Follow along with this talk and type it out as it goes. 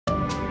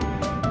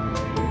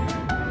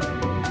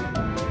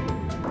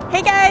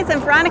Hey guys,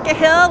 I'm Veronica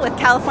Hill with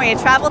California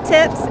Travel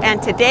Tips,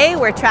 and today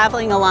we're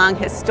traveling along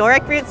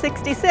historic Route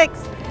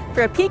 66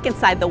 for a peek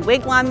inside the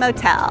Wigwam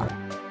Motel.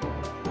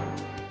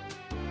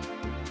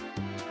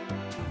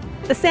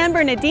 The San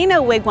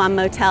Bernardino Wigwam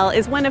Motel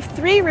is one of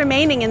 3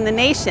 remaining in the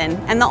nation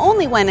and the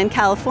only one in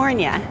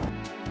California.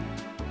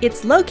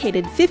 It's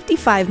located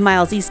 55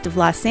 miles east of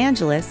Los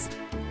Angeles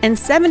and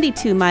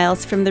 72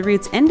 miles from the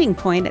route's ending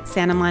point at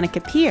Santa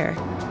Monica Pier.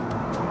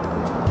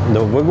 The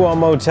Wigwam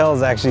Motel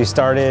is actually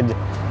started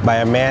by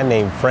a man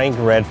named Frank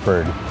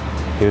Redford.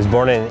 He was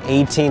born in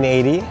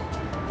 1880.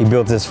 He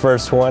built his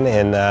first one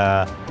in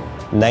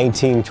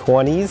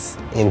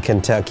 1920s in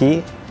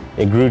Kentucky.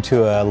 It grew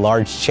to a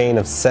large chain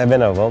of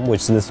 7 of them,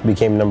 which this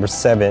became number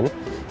 7.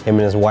 Him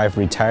and his wife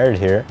retired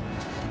here,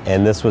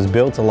 and this was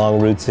built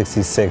along Route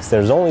 66.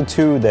 There's only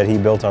 2 that he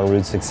built on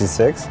Route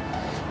 66,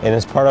 and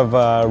it's part of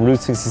Route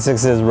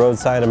 66's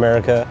Roadside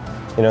America,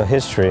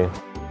 history.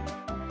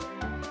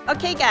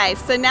 Okay guys,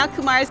 so now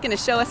Kumar is going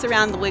to show us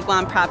around the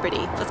Wigwam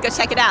property. Let's go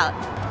check it out.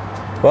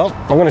 Well,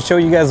 I'm going to show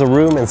you guys a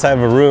room inside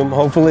of a room.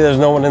 Hopefully there's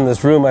no one in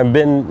this room. I've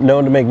been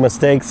known to make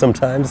mistakes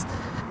sometimes.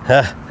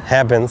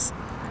 Happens.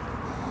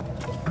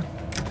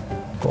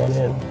 Go on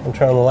in. I'm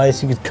turning on the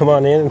lights. You could come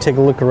on in and take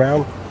a look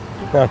around.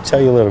 I'll tell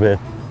you a little bit.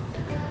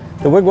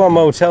 The Wigwam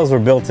Motels were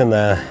built in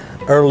the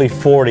early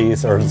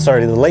 40s, or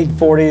sorry, the late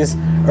 40s,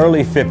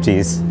 early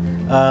 50s.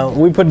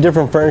 We put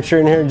different furniture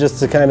in here just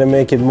to kind of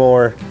make it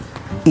more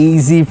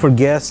easy for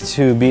guests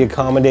to be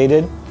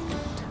accommodated.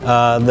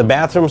 The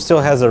bathroom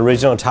still has the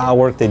original tile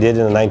work they did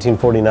in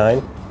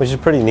 1949, which is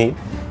pretty neat.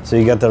 So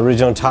you got the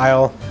original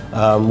tile.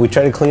 We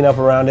try to clean up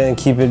around it and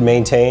keep it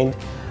maintained.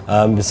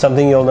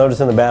 Something you'll notice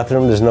in the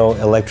bathroom, there's no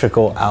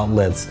electrical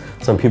outlets.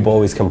 Some people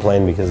always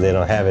complain because they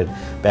don't have it.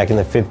 Back in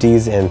the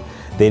 50s, and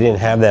they didn't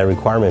have that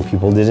requirement.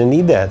 People didn't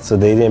need that, so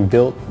they didn't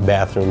build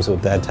bathrooms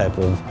with that type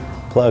of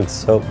plugs.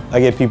 So I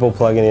get people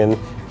plugging in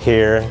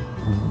here,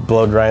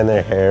 blow drying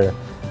their hair,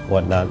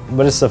 whatnot.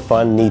 But it's a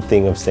fun, neat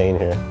thing of staying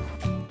here.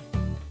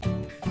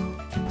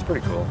 It's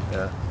pretty cool,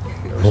 yeah.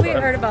 We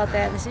heard about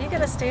that and said, you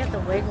gotta stay at the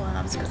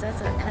Wigwams because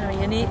that's a kind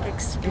of unique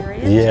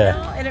experience,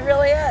 yeah. And it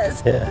really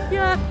is.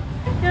 Yeah.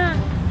 Yeah.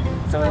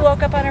 So we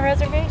woke up on a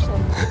reservation.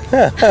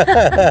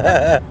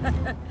 A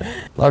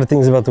lot of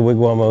things about the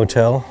Wigwam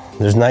Motel.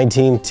 There's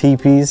 19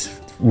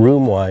 teepees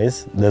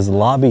room-wise. There's a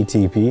lobby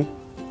teepee.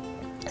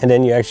 And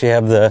then you actually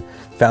have the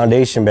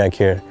foundation back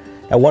here.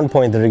 At one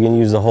point, they're going to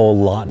use the whole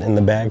lot in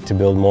the back to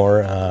build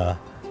more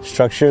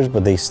structures,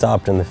 but they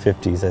stopped in the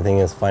 50s. I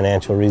think it's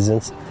financial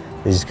reasons.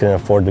 They just couldn't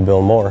afford to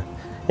build more.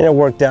 And it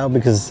worked out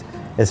because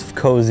it's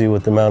cozy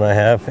with the amount I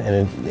have,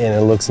 and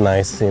it looks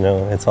nice.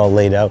 It's all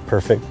laid out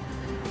perfect.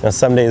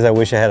 Some days I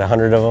wish I had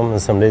 100 of them, and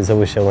some days I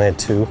wish I only had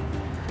 2.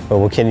 But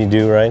what can you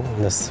do, right?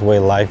 That's the way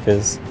life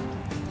is.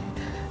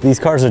 These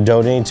cars are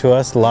donated to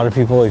us. A lot of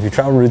people, if you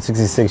travel Route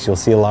 66, you'll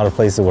see a lot of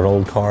places with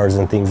old cars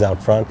and things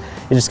out front.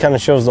 It just kind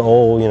of shows the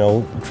old,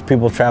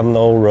 people traveling the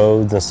old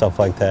roads and stuff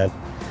like that.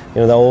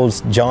 The old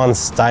John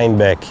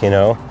Steinbeck,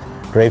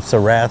 Grapes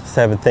of Wrath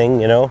type of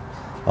thing,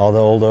 all the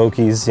old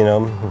Okies,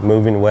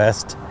 moving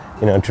west,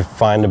 to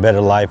find a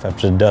better life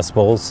after the Dust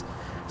Bowls.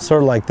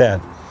 Sort of like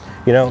that.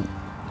 The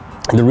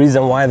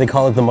reason why they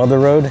call it the Mother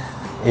Road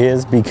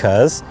is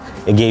because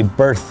it gave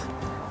birth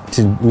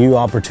to new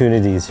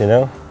opportunities,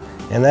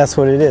 And that's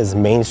what it is,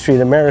 Main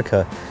Street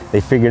America.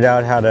 They figured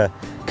out how to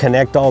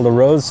connect all the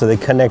roads, so they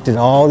connected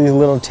all these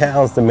little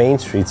towns to Main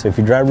Street. So if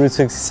you drive Route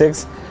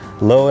 66,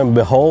 lo and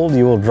behold,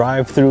 you will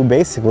drive through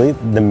basically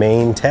the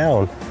main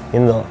town,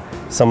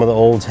 some of the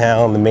old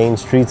town, the main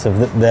streets of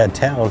that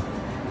town.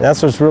 And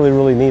that's what's really,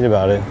 really neat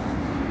about it.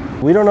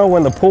 We don't know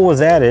when the pool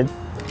was added,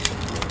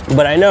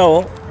 but I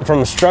know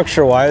from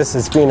structure-wise,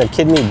 it's being a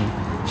kidney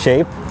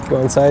shape,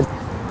 go inside,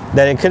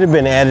 that it could have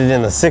been added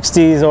in the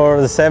 60s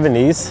or the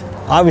 70s.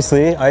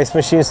 Obviously, ice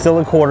machine is still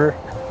a quarter.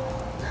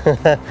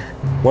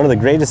 One of the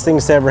greatest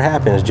things to ever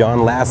happen is John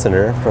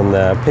Lasseter from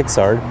the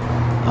Pixar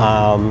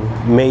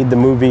made the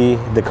movie,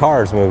 the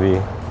Cars movie,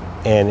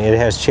 and it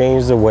has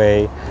changed the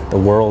way the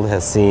world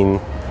has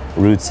seen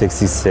Route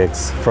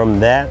 66. From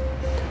that,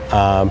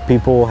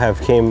 people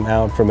have came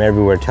out from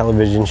everywhere,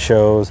 television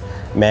shows,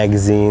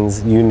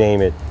 magazines, you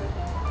name it.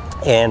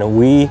 And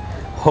we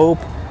hope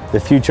the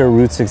future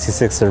Route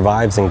 66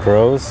 survives and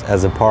grows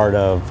as a part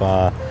of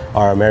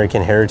our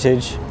American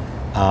heritage.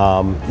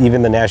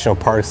 Even the National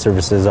Park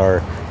Services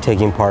are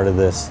taking part of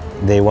this.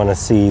 They want to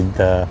see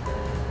the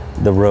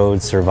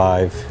road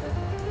survive.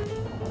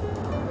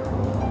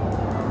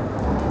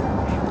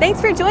 Thanks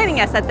for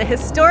joining us at the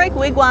historic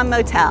Wigwam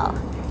Motel.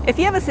 If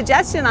you have a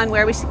suggestion on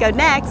where we should go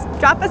next,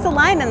 drop us a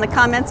line in the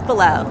comments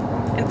below.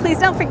 And please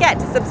don't forget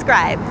to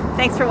subscribe.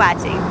 Thanks for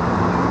watching.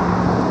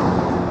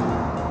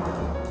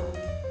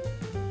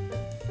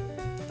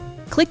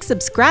 Click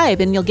subscribe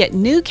and you'll get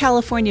new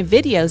California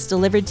videos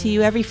delivered to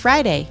you every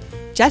Friday,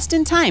 just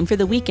in time for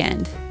the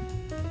weekend.